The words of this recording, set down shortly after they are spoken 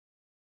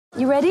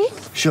You ready?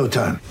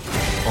 Showtime.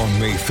 On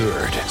May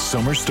 3rd,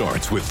 summer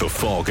starts with The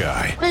Fall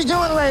Guy. Let's do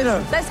it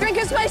later. Let's drink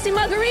a spicy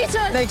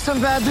margarita. Make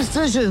some bad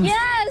decisions.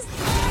 Yes.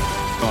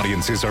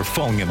 Audiences are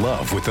falling in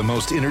love with the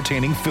most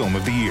entertaining film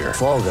of the year.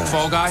 Fall Guy.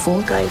 Fall Guy.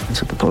 Fall guy.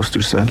 That's what the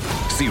poster said.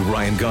 See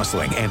Ryan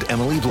Gosling and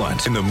Emily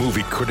Blunt in the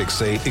movie critics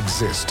say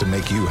exists to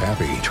make you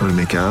happy. Trying to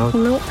make it out?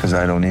 Nope. Because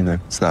I don't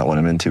either. It's not what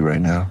I'm into right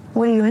now.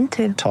 What are you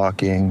into?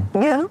 Talking.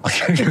 Yeah.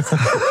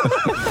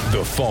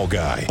 The Fall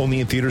Guy.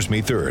 Only in theaters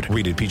May 3rd.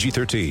 Rated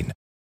PG-13.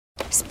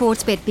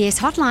 Sportsbet BS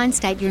hotline,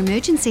 state your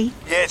emergency.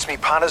 Yeah, it's me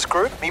punters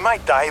group. Me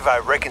mate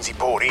Davo reckons he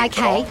bought in.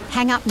 Okay,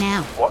 hang up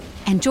now. What?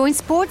 And join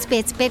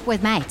Sportsbet's Bet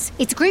with Mates.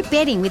 It's group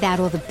betting without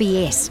all the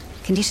BS.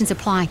 Conditions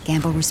apply.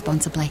 Gamble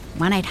responsibly.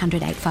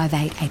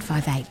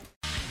 1-800-858-858.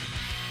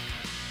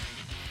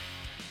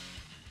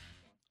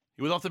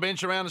 He was off the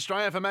bench around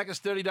Australia for Macca's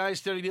 30 days.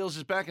 30 deals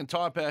is back, and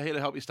Tyre Power here to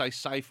help you stay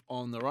safe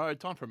on the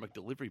road. Time for a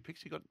McDelivery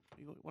picks. You got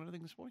one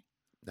anything this morning?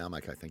 No, I'm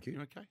okay, thank you.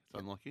 You're okay? It's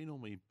unlike you.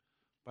 Normally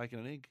bacon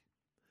and egg.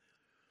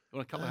 You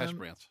want a couple of hash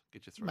browns?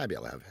 Get you through. Maybe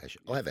I'll have hash.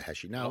 I'll have a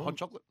hashy. No, hot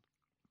chocolate?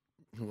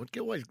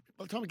 Always,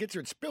 by the time it gets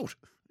here, it's spilt.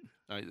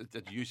 No,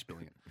 that's you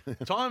spilling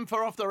it. Time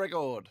for Off the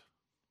Record.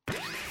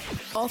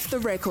 Off the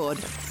record.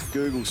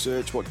 Google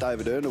search what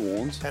David Erner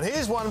warns. And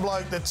here's one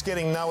bloke that's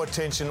getting no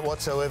attention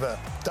whatsoever.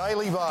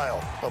 Daily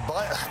Vale.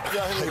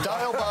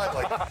 Dale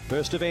Bailey.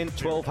 First event,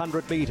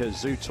 1,200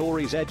 metres.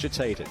 Zutori's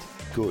agitated.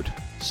 Good.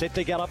 Set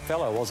to gallop.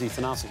 Fellow Aussie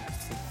Thanasi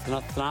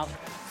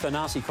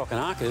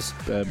Kokonakis.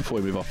 Before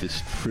we move off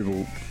this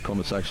frivol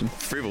conversation.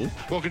 Frivol?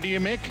 Welcome to you,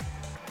 Mick.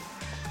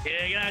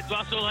 Yeah, g'day,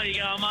 Russell. How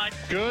you going, mate?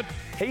 Good.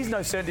 He's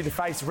no certainty to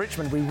face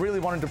Richmond. We really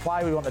want him to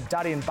play. We want the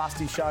Duddy and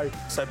Busty show.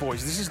 So,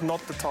 boys, this is not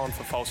the time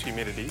for false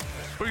humidity.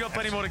 We've got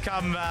plenty more to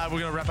come.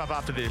 We're going to wrap up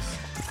after this.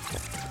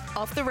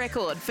 Off the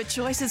record for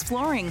Choices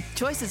Flooring.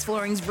 Choices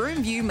Flooring's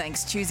Room View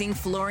makes choosing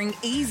flooring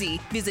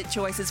easy. Visit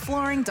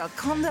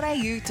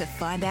choicesflooring.com.au to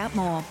find out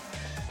more.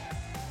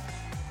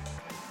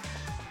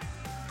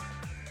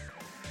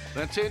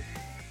 That's it.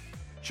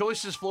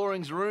 Choices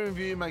Flooring's Room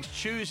View makes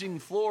choosing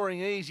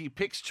flooring easy.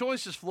 Picks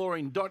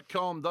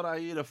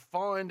choicesflooring.com.au to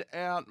find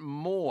out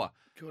more.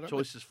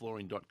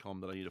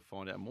 Choicesflooring.com.au to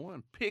find out more.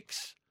 And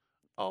picks,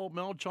 old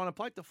Mel China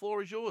Plate, the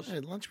floor is yours. I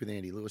had lunch with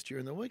Andy Lewis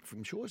during the week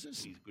from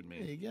Choices. He's a good man.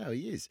 There you go,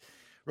 he is.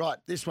 Right,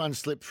 this one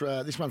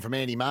from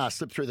Andy Marr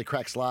slipped through the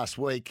cracks last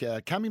week.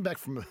 Coming back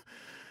from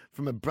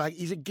a break,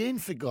 he's again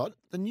forgot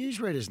the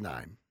newsreader's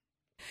name.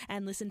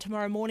 And listen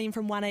tomorrow morning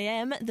from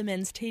 1am, the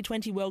Men's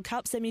T20 World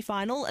Cup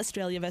semi-final,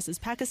 Australia versus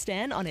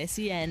Pakistan on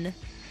SEN.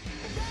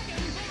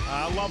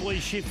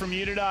 Lovely shift from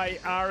you today,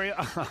 Ariel.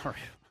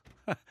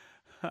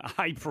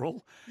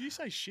 April. Did you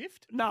say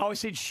shift? No, I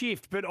said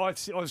shift, but I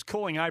was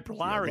calling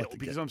April Ariel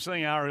because I'm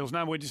seeing Ariel's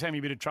name. We're just having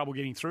a bit of trouble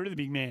getting through to the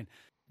big man.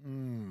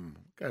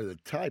 Go to the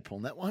tape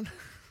on that one.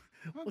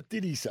 What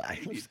did he say?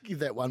 Let's give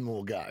that one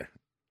more go.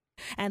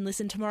 And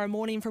listen tomorrow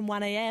morning from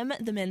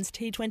 1am, the Men's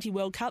T20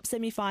 World Cup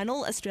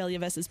semi-final, Australia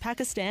versus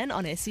Pakistan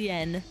on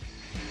SEN.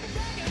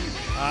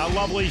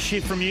 Lovely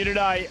shift from you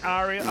today,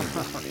 Ariel.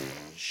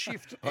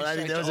 Shift. I don't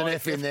think there was an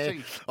F in there.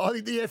 I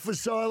think the F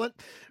was silent.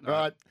 No.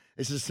 Right.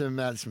 This is some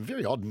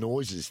very odd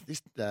noises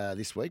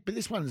this week, but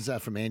this one's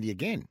from Andy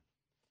again.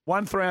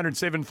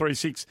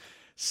 1300-736.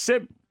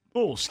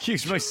 Oh,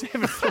 excuse me,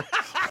 7.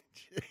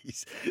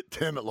 Jeez,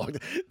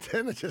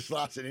 Dermot just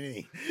laughs at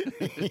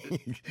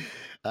anything.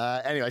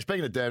 Anyway,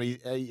 speaking of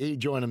Dermot, he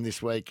joined him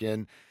this week,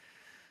 and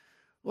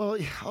well,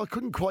 I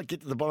couldn't quite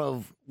get to the bottom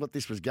of what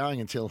this was going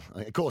until,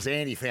 of course,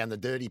 Andy found the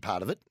dirty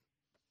part of it.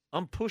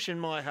 I'm pushing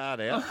my heart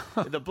out.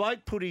 The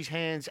bloke put his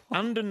hands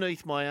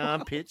underneath my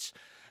armpits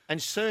and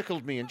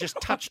circled me and just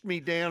touched me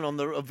down on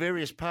the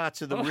various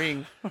parts of the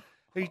ring.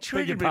 He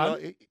treated me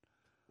like...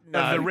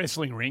 No, the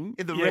wrestling ring.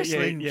 In the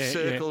wrestling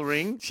circle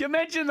ring. So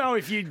imagine, though,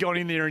 if you'd got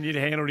in there and you'd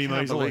handled him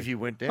easily. I believe you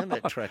went down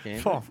that track,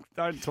 Andy. Oh,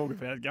 don't talk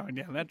about going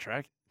down that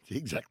track. It's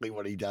exactly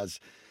what he does.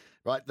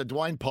 Right, the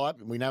Dwayne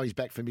Pipe, we know he's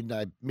back for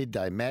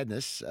midday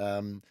madness,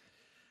 but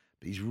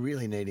he's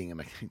really needing a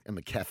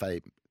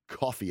McCafe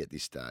coffee at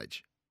this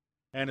stage.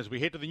 And as we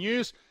head to the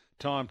news,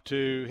 time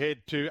to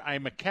head to a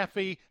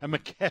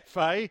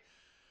McCafe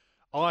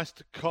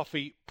iced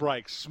coffee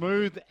break.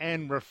 Smooth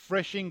and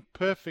refreshing,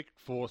 perfect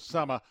for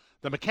summer.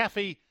 The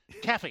McCafe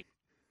Cafe.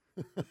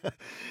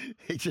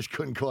 He just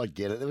couldn't quite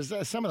get it. There was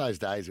some of those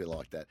days were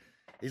like that.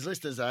 His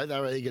listeners, though, they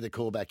were eager to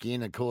call back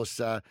in, of course,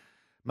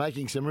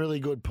 making some really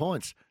good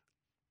points.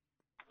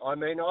 I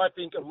mean, I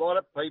think a lot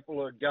of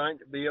people are going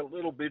to be a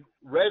little bit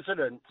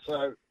resident.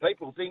 So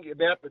people thinking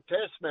about the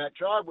test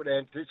match, I would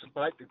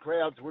anticipate the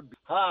crowds would be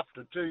half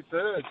to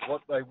two-thirds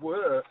what they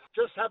were.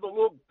 Just have a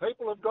look.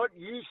 People have got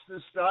used to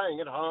staying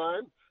at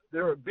home.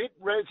 They're a bit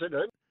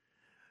resident.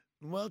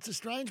 Well, it's a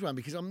strange one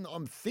because I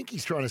think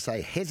he's trying to say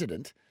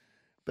hesitant.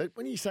 But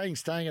when you're saying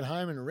staying at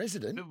home and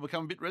resident... People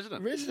become a bit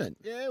resident. Resident,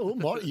 yeah.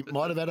 Well, you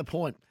might have had a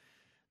point.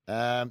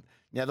 Now,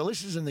 the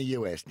listeners in the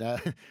US... Now,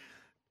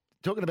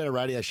 talking about a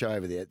radio show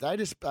over there, they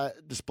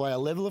display a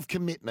level of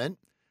commitment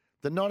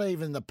that not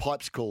even the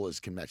pipes callers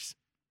can match.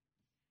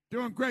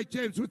 Doing great,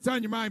 James. What's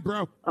on your mind,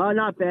 bro?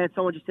 Not bad.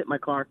 Someone just hit my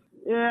car.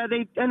 Yeah,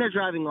 they're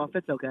driving off.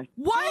 It's okay.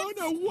 What? Oh,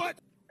 no, what?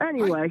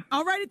 Anyway.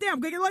 I'll write it down. I'm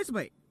going to get a license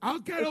plate. I'll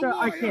get a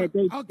lawyer.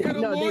 I'll get a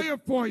lawyer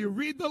for you.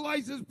 Read the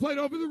license plate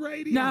over the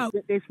radio. No.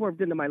 They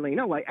swerved into my lane.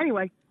 No way.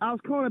 Anyway, I was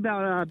calling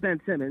about Ben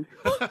Simmons.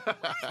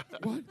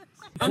 What?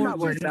 I'm not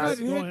worried about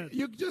it.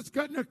 You just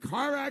got in a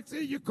car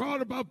accident? You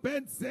called about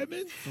Ben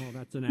Simmons? Oh,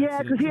 that's an accident.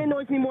 Yeah, because he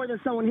annoys me more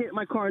than someone hitting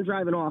my car and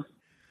driving off.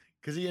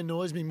 Because he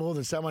annoys me more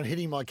than someone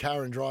hitting my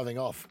car and driving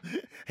off.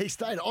 He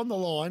stayed on the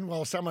line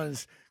while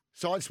someone's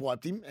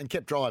sideswiped him and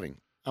kept driving.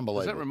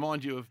 Unbelievable. Does that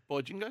remind you of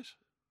Boy Jingos?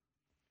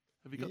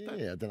 Have you got that?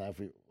 Yeah, I don't know if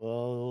we...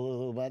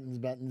 Oh,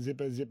 buttons,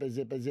 zipper. I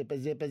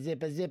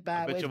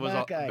bet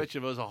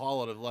you was a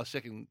highlight of the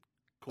second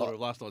quarter of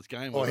last night's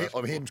game. Or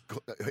him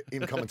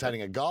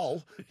commentating a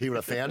goal, he would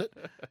have found it.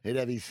 He'd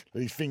have his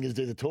fingers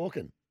do the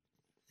talking.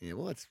 Yeah,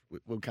 well,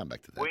 we'll come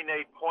back to that. We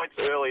need points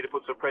early to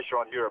put some pressure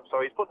on Europe. So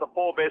he's put the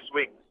 4 best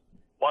wings.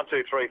 1,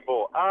 2, 3,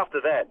 4.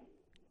 After that,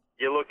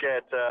 you look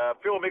at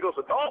Phil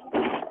Mickelson.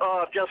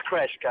 Oh, I've just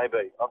crashed,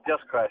 KB. I've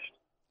just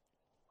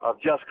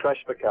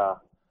crashed the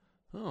car.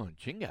 Oh,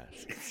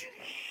 Jingos.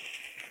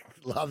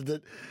 Loved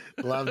it.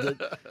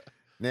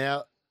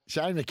 Now,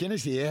 Shane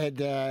McInnes here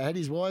had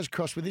his wires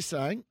crossed with this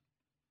saying.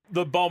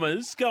 The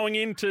Bombers going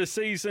into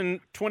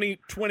season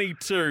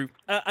 2022.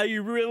 Are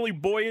you really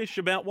boyish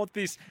about what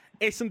this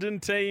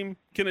Essendon team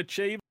can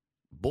achieve?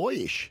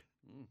 Boyish?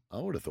 I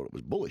would have thought it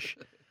was bullish.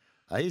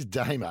 Here's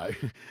Damo.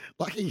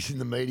 Lucky he's in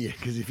the media,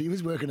 because if he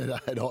was working at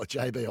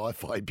JB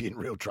Hi-Fi, he'd be in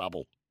real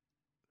trouble.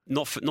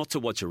 Not to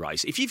watch a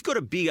race. If you've got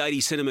a big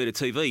 80-centimetre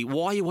TV,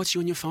 why are you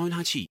watching on your phone,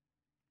 Hutchie?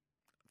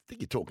 I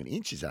think you're talking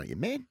inches, aren't you,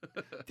 man?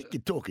 I think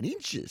you're talking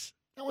inches.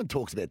 No one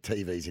talks about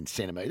TVs in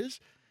centimetres.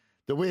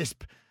 The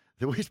Wisp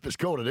has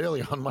called it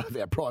early on one of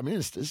our Prime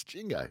Ministers,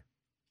 Jingo.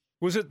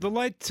 Was it the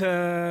late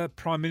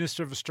Prime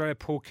Minister of Australia,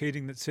 Paul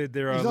Keating, that said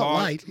there are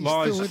lies?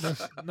 Still with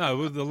us.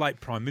 No, the late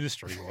Prime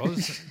Minister he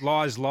was.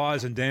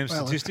 lies, and damn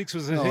statistics.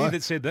 Was it he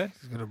that said that?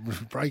 He's got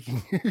a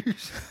breaking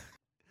news.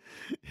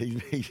 He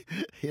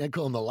don't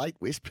call him the late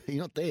Wisp. He's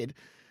not dead.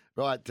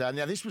 Right,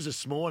 now this was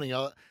this morning.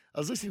 I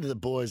was listening to the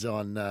boys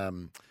on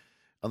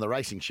the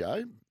racing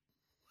show,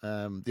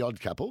 The Odd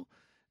Couple,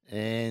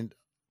 and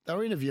they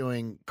were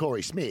interviewing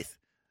Corey Smith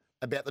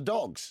about the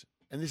dogs.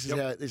 And this is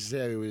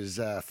how he was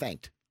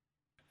thanked.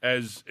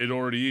 As it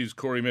already is,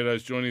 Corey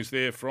Meadows joining us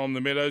there from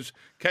the Meadows.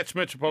 Cats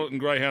Metropolitan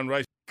Greyhound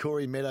Race.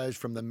 Corey Meadows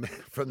from the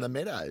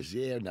Meadows.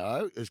 Yeah,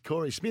 no, it's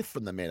Corey Smith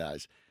from the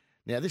Meadows.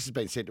 Now, this has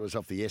been sent to us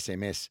off the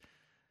SMS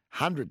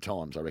 100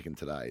 times, I reckon,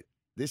 today.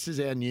 This is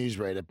our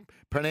newsreader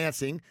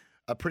pronouncing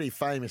a pretty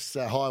famous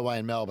highway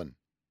in Melbourne.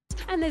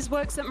 And there's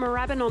works at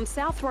Moorabbin on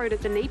South Road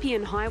at the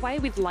Nepean Highway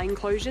with lane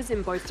closures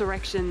in both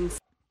directions.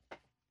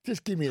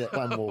 Just give me that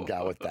one more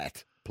go at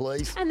that,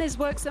 please. And there's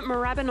works at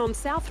Moorabbin on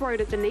South Road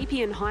at the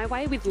Nepean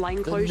Highway with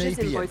lane closures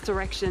in both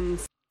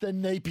directions. The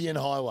Nepean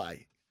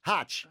Highway.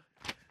 Hutch,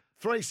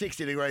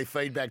 360-degree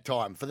feedback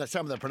time for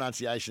some of the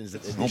pronunciations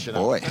that they're dishing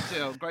up. That's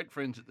our great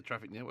friends at the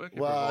Traffic Network.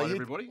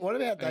 Everybody. What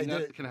about they do?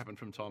 That can happen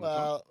from time to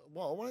time.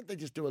 Well, why don't they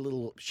just do a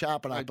little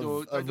sharpen up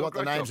of what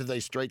the names of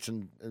these streets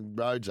and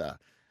roads are?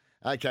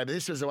 Okay, but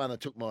this was the one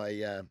that took my...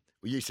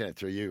 you sent it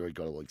through. You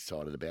got all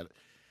excited about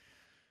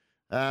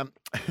it.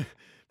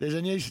 There's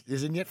a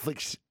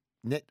Netflix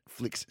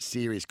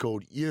series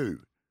called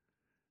You.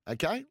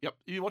 Okay? Yep.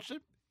 You watched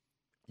it?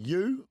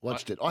 You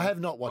watched it. I have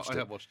not watched it. I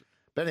have watched it.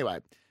 But anyway,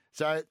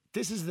 so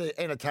this is the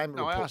entertainment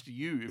report. I asked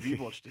you if you've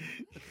watched it.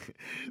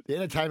 The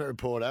entertainment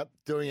reporter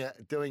doing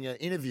an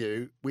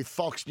interview with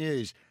Fox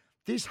News.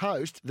 This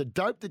host, the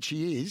dope that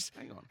she is,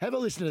 have a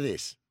listen to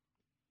this.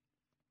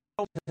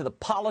 To the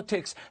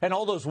politics and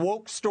all those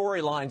woke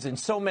storylines in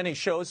so many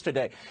shows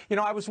today. You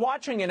know, I was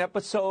watching an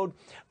episode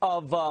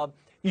of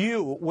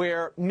You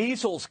where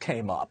measles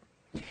came up.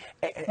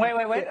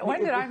 Wait.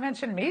 When did I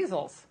mention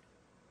measles?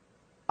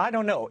 I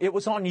don't know. It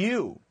was on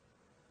You.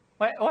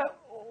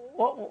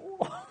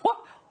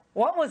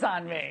 What was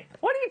on me?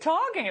 What are you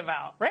talking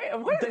about?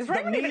 Is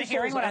Raymond even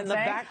hearing what I'm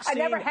saying? I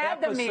never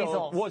had the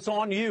measles. Was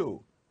on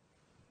You.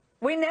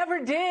 We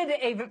never did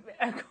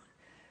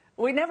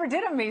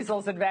a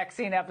measles and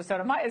vaccine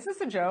episode. Is this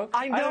a joke?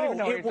 I know. I don't even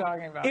know what you're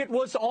talking about. It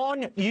was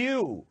on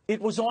You.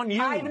 It was on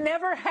You. I've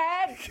never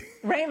had,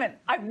 Raymond,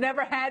 I've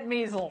never had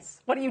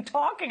measles. What are you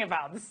talking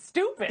about? This is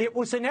stupid. It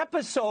was an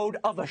episode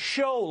of a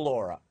show,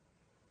 Laura.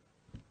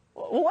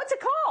 What's it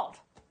called?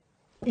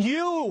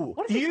 You.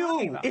 What is he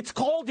talking about? It's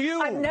called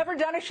You. I've never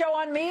done a show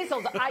on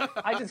measles.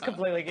 I just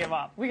completely give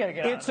up. We got to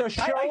get out. It's a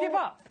show I give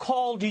up.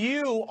 called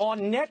You on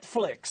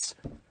Netflix.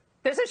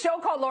 There's a show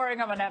called Lowering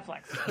on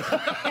Netflix.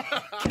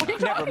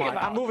 Never mind.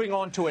 I'm moving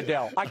on to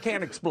Adele. I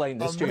can't explain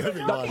this to you.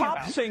 The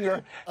pop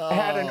singer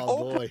had an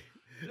open... Boy.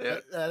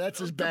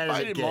 That's as bad as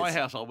it gets. In my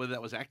household, whether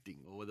that was acting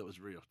or whether it was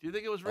real. Do you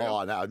think it was real?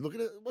 Oh, no. Look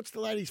at it. What's the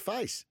lady's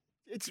face?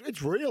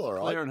 It's real, all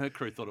right. Claire and her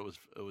crew thought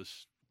it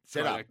was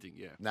set up. Acting,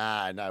 yeah.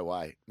 Nah, no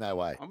way. No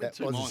way. That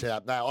wasn't set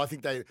up. No, I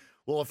think they...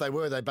 Well, if they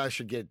were, they both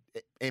should get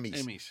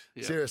Emmys. Emmys,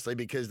 yeah. Seriously,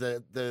 because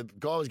the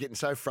guy was getting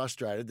so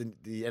frustrated,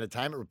 the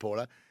entertainment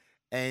reporter,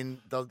 and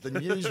the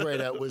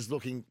newsreader was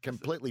looking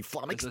completely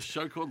flummoxed. There's a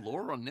show called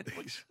Law on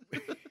Netflix.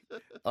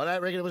 I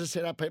don't reckon it was a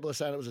setup. People are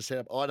saying it was a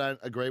setup. I don't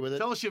agree with it.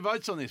 Tell us your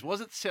votes on this.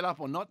 Was it set up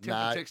or not?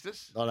 Text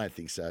us. I don't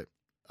think so.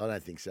 I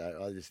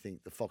just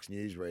think the Fox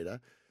News reader,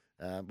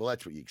 well,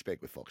 that's what you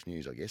expect with Fox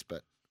News, I guess.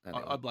 But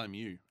anyway. I blame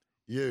you.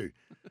 You.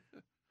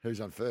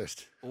 Who's on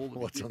first?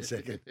 What's on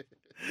second?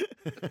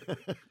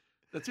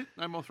 That's it?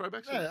 No more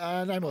throwbacks?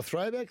 No more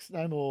throwbacks.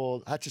 No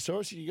more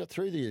Hutchosaurus. You got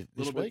through this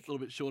week? A little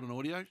bit short on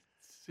audio.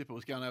 Zipper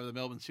was going over the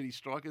Melbourne City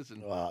Strikers.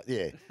 And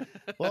yeah.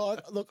 Well,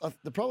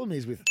 the problem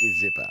is with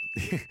Zipper.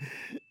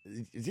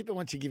 Zipper,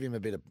 once you give him a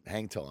bit of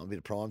hang time, a bit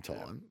of prime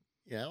time,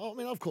 I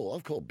mean, I've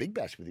called Big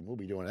Bash with him. We'll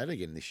be doing that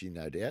again this year,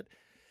 no doubt.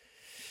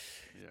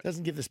 Yeah.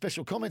 Doesn't give the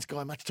special comments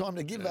guy much time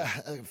to give a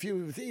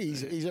few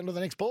things. He's onto the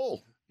next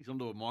ball. He's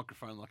onto a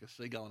microphone like a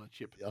seagull on a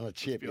chip. On a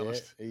chip, yeah.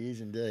 He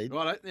is indeed.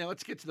 Right, now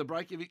let's get to the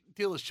break.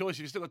 Dealer's choice. If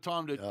you've still got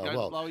time to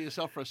lower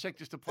yourself for a sec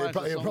just to play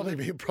he'll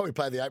probably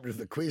play the opener of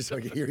the quiz so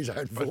I can hear his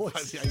own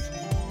voice.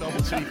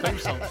 Double City theme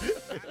song.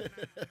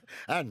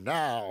 And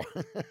now.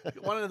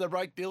 One of the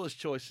break, Dealer's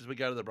choice as we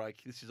go to the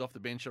break. This is Off the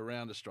Bench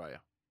around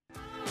Australia.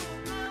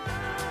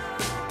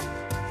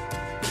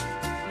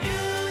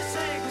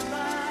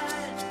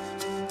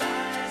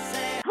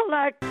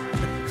 Hello.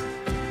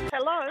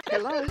 Hello.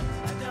 Hello.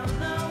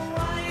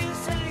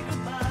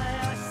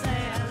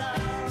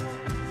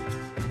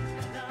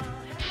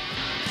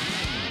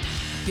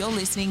 You're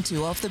listening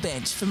to Off the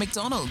Bench from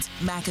McDonald's.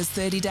 Macca's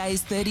 30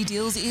 Days, 30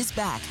 Deals is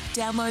back.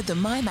 Download the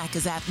My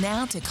Macca's app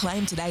now to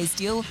claim today's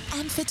deal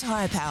and for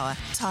Tyre Power.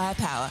 Tyre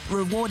Power,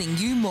 rewarding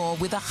you more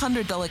with a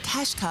 $100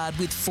 cash card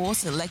with 4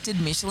 selected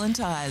Michelin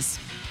tyres.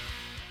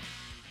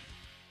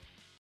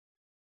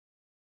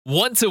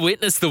 Want to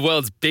witness the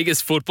world's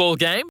biggest football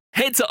game?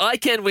 Head to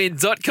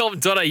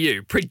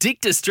iCanWin.com.au,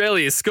 predict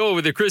Australia's score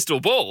with a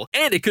crystal ball,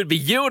 and it could be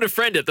you and a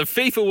friend at the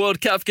FIFA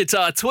World Cup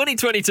Qatar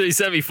 2022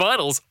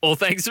 semi-finals, all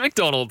thanks to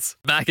McDonald's.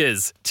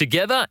 Maccas,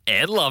 together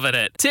and loving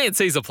it.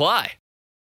 TNCs apply.